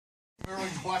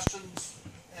primarily questions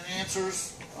and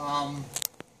answers.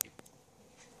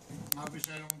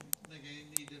 Obviously, I don't think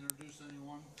I need to introduce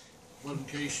anyone, but in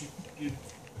case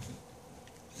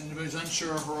anybody's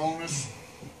unsure, Hroniss,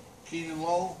 Keanon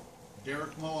Lowe,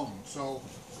 Derrick Malone. So,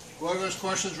 whoever has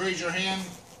questions, raise your hand.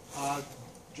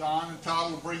 John and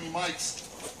Todd will bring you mics.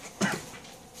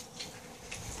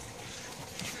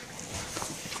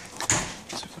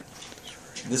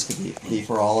 This could be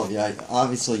for all of you.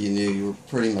 Obviously, you knew you were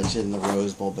pretty much in the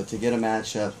Rose Bowl, but to get a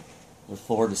matchup with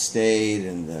Florida State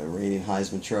and the reigning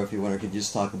Heisman Trophy winner, could you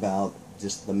just talk about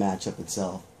just the matchup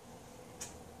itself?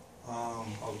 I'll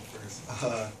go first.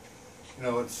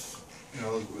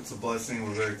 It's a blessing.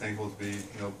 We're very thankful to be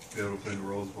able to play in the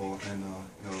Rose Bowl, and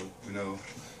we know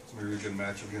it's gonna be a really good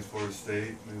matchup against Florida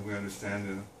State. I mean, we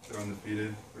understand they're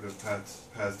undefeated for the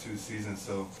past 2 seasons,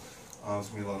 so it's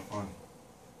gonna be a lot of fun.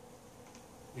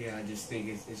 Yeah, I just think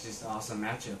it's just an awesome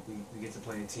matchup. We get to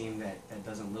play a team that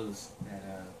doesn't lose,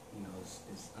 that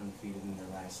is undefeated in their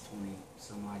last 20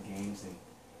 some odd games, and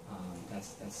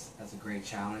that's a great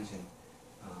challenge. And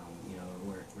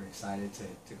we're excited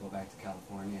to go back to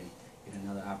California and get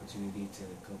another opportunity to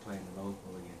go play in the Rose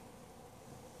Bowl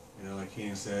again. Like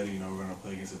Keanon said, we're going to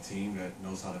play against a team that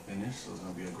knows how to finish, so it's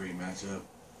going to be a great matchup.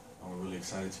 We're really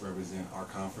excited to represent our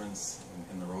conference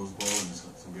in the Rose Bowl, and it's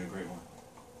going to be a great one.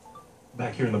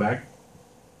 Back here in the back.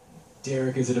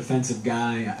 Derrick is a defensive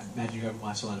guy. I imagine you haven't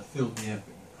watched a lot of film yet,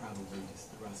 but you probably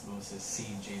just the osmosis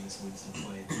seen Jameis Winston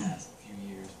play the past few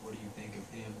years. What do you think of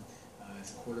him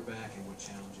as a quarterback, and what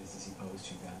challenges does he pose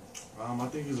to you guys? I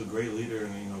think he's a great leader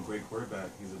and great quarterback.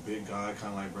 He's a big guy,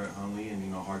 kind of like Brett Hundley, and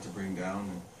hard to bring down.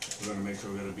 And we're going to make sure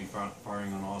we're going to be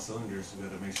firing on all cylinders. We've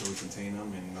got to make sure we contain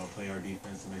them and play our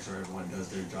defense and make sure everyone does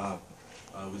their job.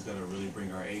 We just got to really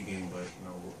bring our A game, but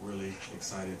we're really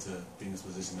excited to be in this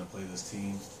position to play this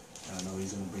team. And I know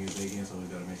he's going to bring his A game, so we've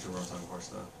got to make sure we're on top of our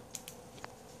stuff.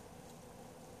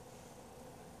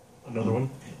 Another one.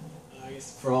 I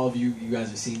guess for all of you, you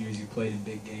guys are seniors. You played in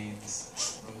big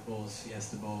games, Rose Bowls,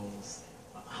 Fiesta Bowls.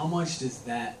 How much does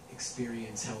that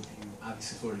experience help you?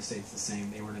 Obviously, Florida State's the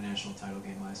same. They were in a national title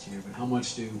game last year. But how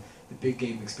much do the big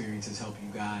game experiences help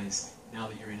you guys now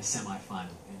that you're in a semifinal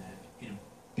in a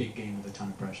big game with a ton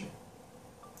of pressure?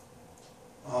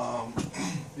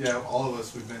 Yeah, all of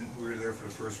us, we were there for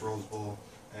the first Rose Bowl,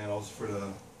 and also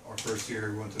for our first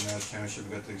year we went to the national championship.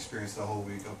 We got to experience the whole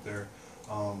week up there.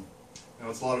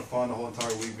 It's a lot of fun the whole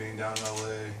entire week being down in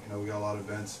LA. We got a lot of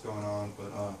events going on,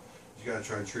 but you got to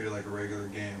try to treat it like a regular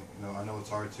game. I know it's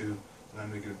hard to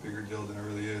make it a bigger deal than it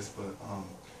really is, but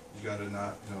you got to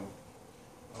not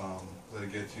let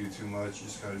it get to you too much. You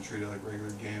just got to treat it like a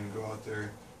regular game and go out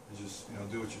there and just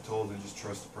do what you're told and just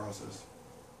trust the process.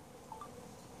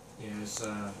 Yeah, it's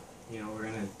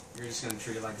we're just gonna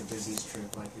treat it like a business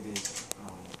trip, like it is.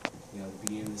 At the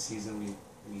beginning of the season,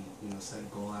 we set a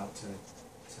goal out to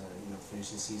finish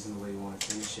the season the way we want to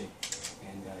finish it,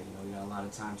 and we got a lot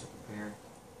of time to prepare.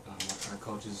 Our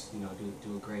coaches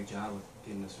do a great job of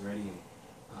getting us ready,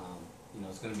 and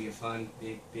it's gonna be a fun,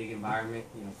 big environment.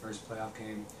 First playoff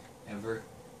game ever,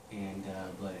 and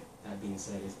but that being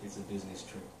said, it's a business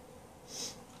trip.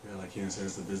 Yeah, like Keanon said,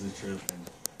 it's a business trip, and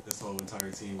this whole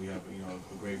entire team, we have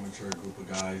a great mature group of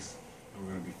guys, and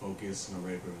we're going to be focused,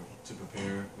 ready to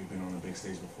prepare. We've been on a big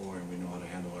stage before, and we know how to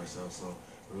handle ourselves. So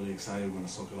we're really excited. We're going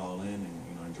to soak it all in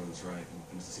and enjoy this ride and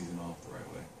finish the season off the right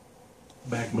way.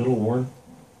 Back middle, Warren.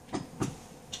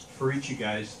 For each of you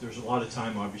guys, there's a lot of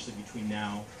time obviously between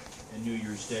now and New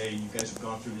Year's Day, and you guys have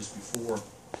gone through this before.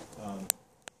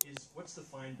 What's the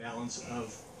fine balance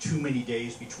of too many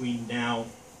days between now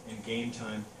and game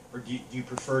time? Or do you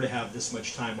prefer to have this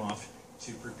much time off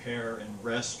to prepare and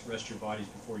rest your bodies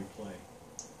before you play?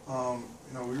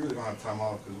 We really don't have time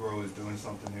off because we're always doing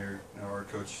something here. Our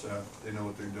coach staff, they know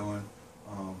what they're doing,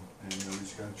 and we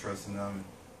just gotta trust in them,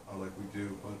 and like we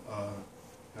do.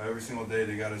 But every single day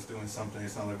they got us doing something.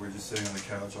 It's not like we're just sitting on the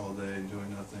couch all day and doing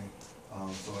nothing.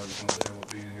 So every single day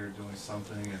we'll be in here doing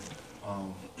something,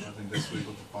 and I think this week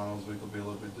with the finals week will be a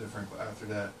little bit different. But after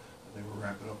that, I think we'll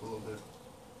ramp it up a little bit.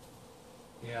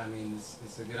 Yeah, I mean,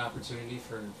 it's a good opportunity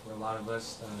for a lot of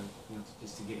us,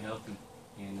 just to get healthy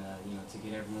and, to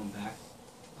get everyone back,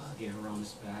 get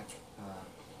Hroniss back,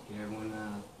 get everyone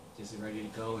just ready to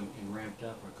go and ramped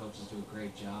up. Our coaches do a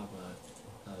great job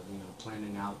of,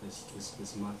 planning out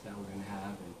this month that we're going to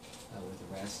have, and with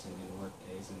the rest and work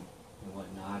days and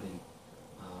whatnot. And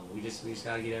we just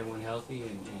got to get everyone healthy,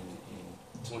 and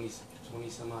 20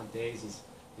 some odd days is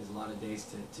a lot of days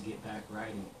to get back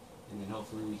right. And then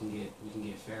hopefully we can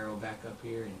get Pharaoh back up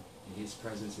here and his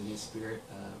presence and his spirit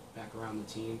back around the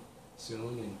team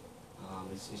soon. And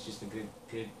it's just a good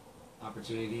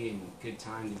opportunity and good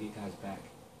time to get guys back.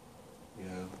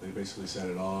 Yeah, they basically said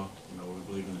it all. You know, we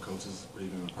believe in the coaches,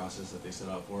 believe in the process that they set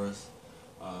out for us.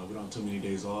 We don't have too many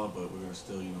days off, but we're going to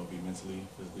still, you know, be mentally,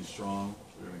 physically strong.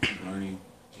 We're going to keep learning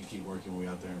and keep working when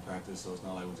we're out there in practice. So it's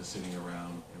not like we're just sitting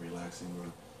around and relaxing. We're,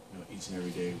 you know, each and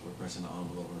every day we're pressing the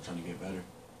envelope and we're trying to get better.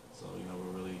 So, you know,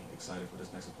 we're really excited for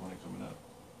this next opponent coming up.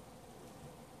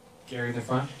 Gary in the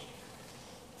front.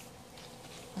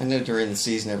 I know during the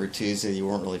season every Tuesday you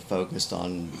weren't really focused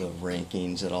on the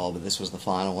rankings at all, but this was the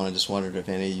final one. I just wondered if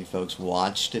any of you folks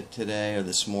watched it today or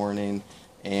this morning,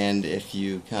 and if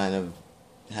you kind of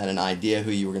had an idea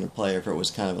who you were going to play, or if it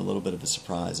was kind of a little bit of a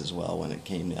surprise as well when it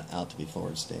came out to be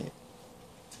Florida State.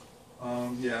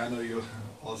 Yeah, I know you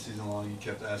all season long. You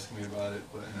kept asking me about it,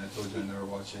 and I told you I never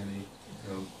watched any,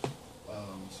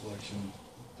 selection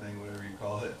thing, whatever you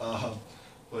call it.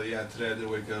 But yeah, today I did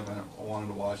wake up and I wanted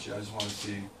to watch it. I just wanted to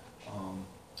see,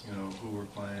 who we're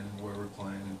playing and where we're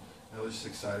playing, and it was just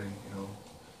exciting,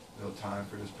 time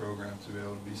for this program to be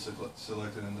able to be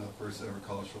selected in the first ever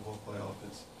college football playoff.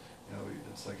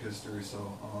 It's like history. So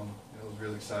it was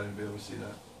really exciting to be able to see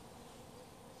that.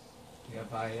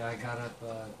 Yep, I got up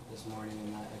this morning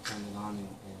and I turned it on and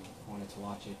wanted to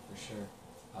watch it for sure.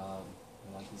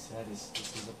 And like you said, this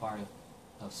is a part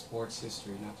of sports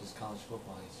history, not just college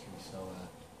football history. So,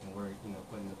 and we're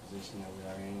put in the position that we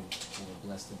are in, and we're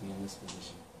blessed to be in this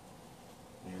position.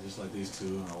 Yeah, just like these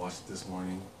two, I watched it this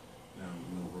morning.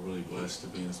 We're really blessed to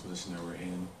be in this position that we're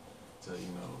in, to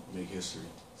make history.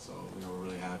 So we're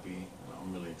really happy.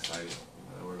 I'm really excited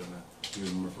that we're gonna be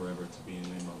remembered forever to be in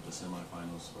the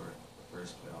semifinals for the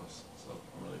first playoffs. So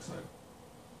I'm really excited.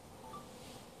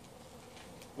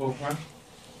 Well, front.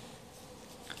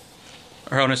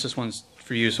 Hroniss, this one's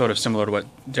for you, sort of similar to what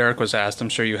Derrick was asked. I'm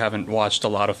sure you haven't watched a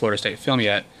lot of Florida State film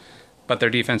yet, but their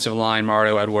defensive line,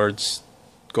 Mario Edwards,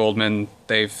 Goldman,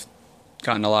 they've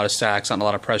gotten a lot of sacks, gotten a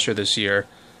lot of pressure this year.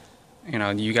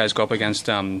 You guys go up against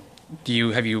them.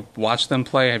 Have you watched them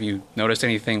play? Have you noticed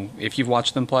anything if you've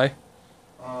watched them play?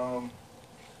 No,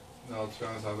 to be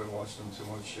honest, I haven't watched them too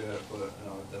much yet, but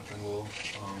definitely will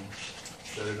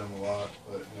study them a lot.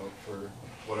 But for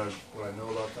what I know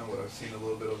about them, what I've seen a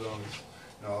little bit of them is,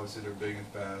 obviously they're big and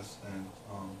fast, and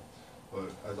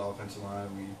but as offensive line,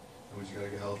 we just gotta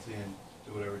get healthy and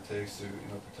do whatever it takes to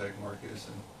protect Marcus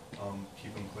and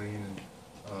keep him clean, and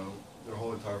their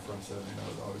whole entire front seven.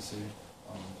 Obviously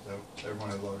that everyone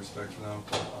has a lot of respect for them,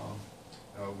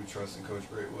 but we trust in Coach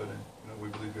Greatwood, and we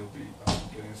believe he'll be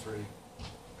getting us ready.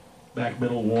 Back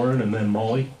middle, Warren, and then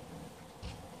Molly.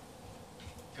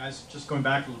 Guys, just going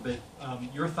back a little bit,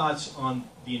 your thoughts on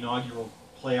the inaugural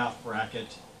playoff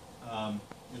bracket.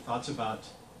 Your thoughts about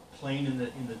playing in the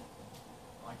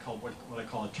what I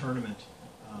call a tournament.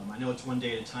 I know it's one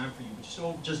day at a time for you,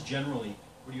 but just generally,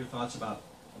 what are your thoughts about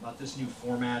this new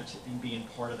format and being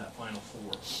part of that Final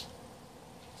Four?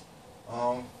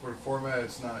 For the format,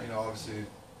 it's not, obviously,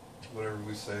 whatever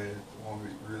we say, it won't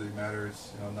really matter.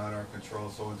 It's, not in our control.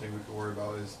 So one thing we can worry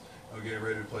about is, getting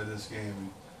ready to play this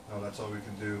game, and that's all we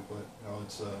can do. But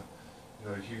it's a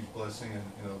huge blessing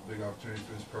and a big opportunity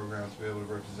for this program to be able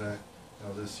to represent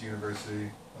this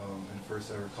university in the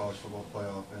first ever college football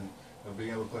playoff, and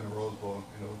being able to play in the Rose Bowl.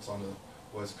 It's on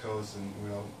the West Coast, and we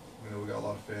got a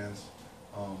lot of fans.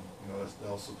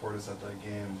 That'll support us at that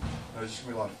game. It's just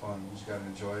gonna be a lot of fun. We just gotta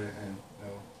enjoy it, and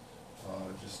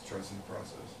just trust in the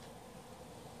process.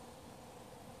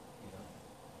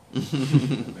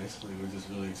 Basically, we're just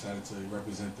really excited to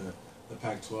represent the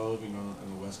Pac-12, in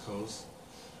the West Coast,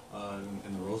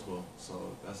 in the Rose Bowl.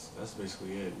 So that's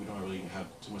basically it. We don't really have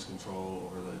too much control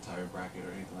over the entire bracket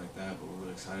or anything like that, but we're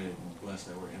really excited and blessed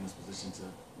that we're in this position to,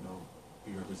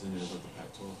 be representative of the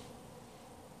Pac-12.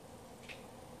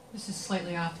 This is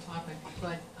slightly off topic,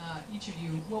 but each of you,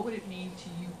 what would it mean to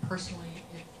you personally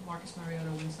if Marcus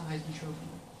Mariota wins the Heisman Trophy?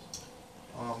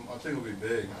 I think it'll be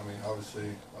big. I mean, obviously,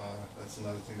 that's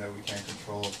another thing that we can't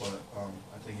control, but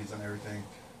I think he's done everything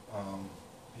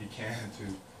he can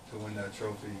to win that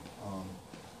trophy.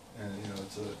 And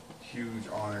it's a huge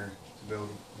honor to be able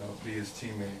to be his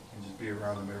teammate and just be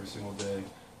around him every single day.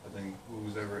 I think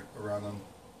who's ever around him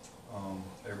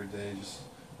every day just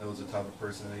knows the type of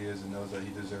person that he is and knows that he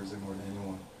deserves it more than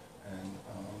anyone. And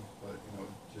but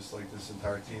just like this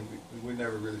entire team, we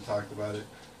never really talked about it,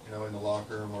 in the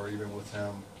locker room or even with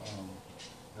him.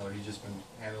 He's just been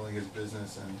handling his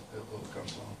business, and it'll come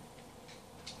to him.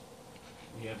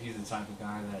 Yeah, he's the type of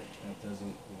guy that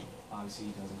doesn't, obviously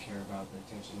he doesn't care about the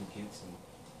attention he gets, and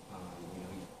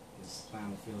his play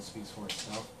on the field speaks for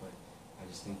itself. But I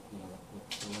just think,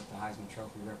 for what the Heisman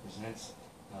Trophy represents,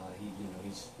 he'd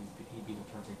be the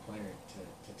perfect player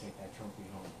to take that trophy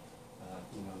home.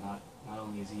 Not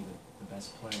only is he the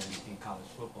best player in college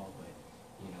football, but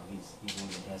he's one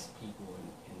of the best people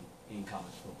in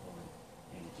college football,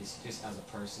 and just as a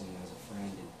person and as a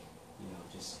friend,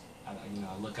 and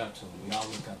I look up to him. We all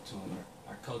look up to him.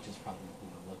 Our coaches probably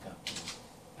look up to him,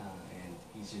 and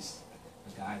he's just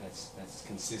a guy that's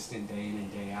consistent day in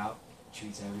and day out.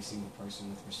 Treats every single person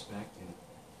with respect, and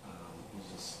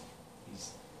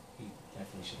he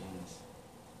definitely should win this.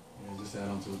 Yeah, just to add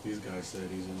on to what these guys said,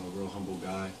 he's a real humble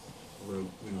guy, a real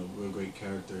great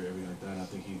character, everything like that. And I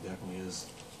think he definitely is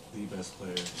the best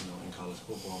player, in college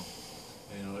football.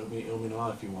 And it'll mean a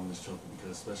lot if he won this trophy,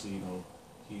 because especially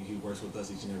he works with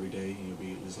us each and every day. He'll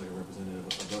be just like a representative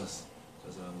of us,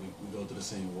 because we go through the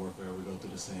same warfare, we go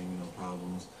through the same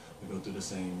problems, we go through the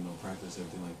same practice,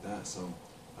 everything like that. So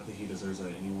I think he deserves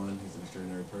that. Anyone. He's an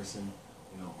extraordinary person,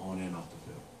 on and off the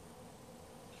field.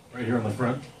 Right here on the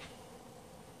front.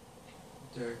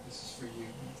 Derrick, this is for you,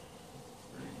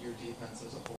 for your defense as a whole.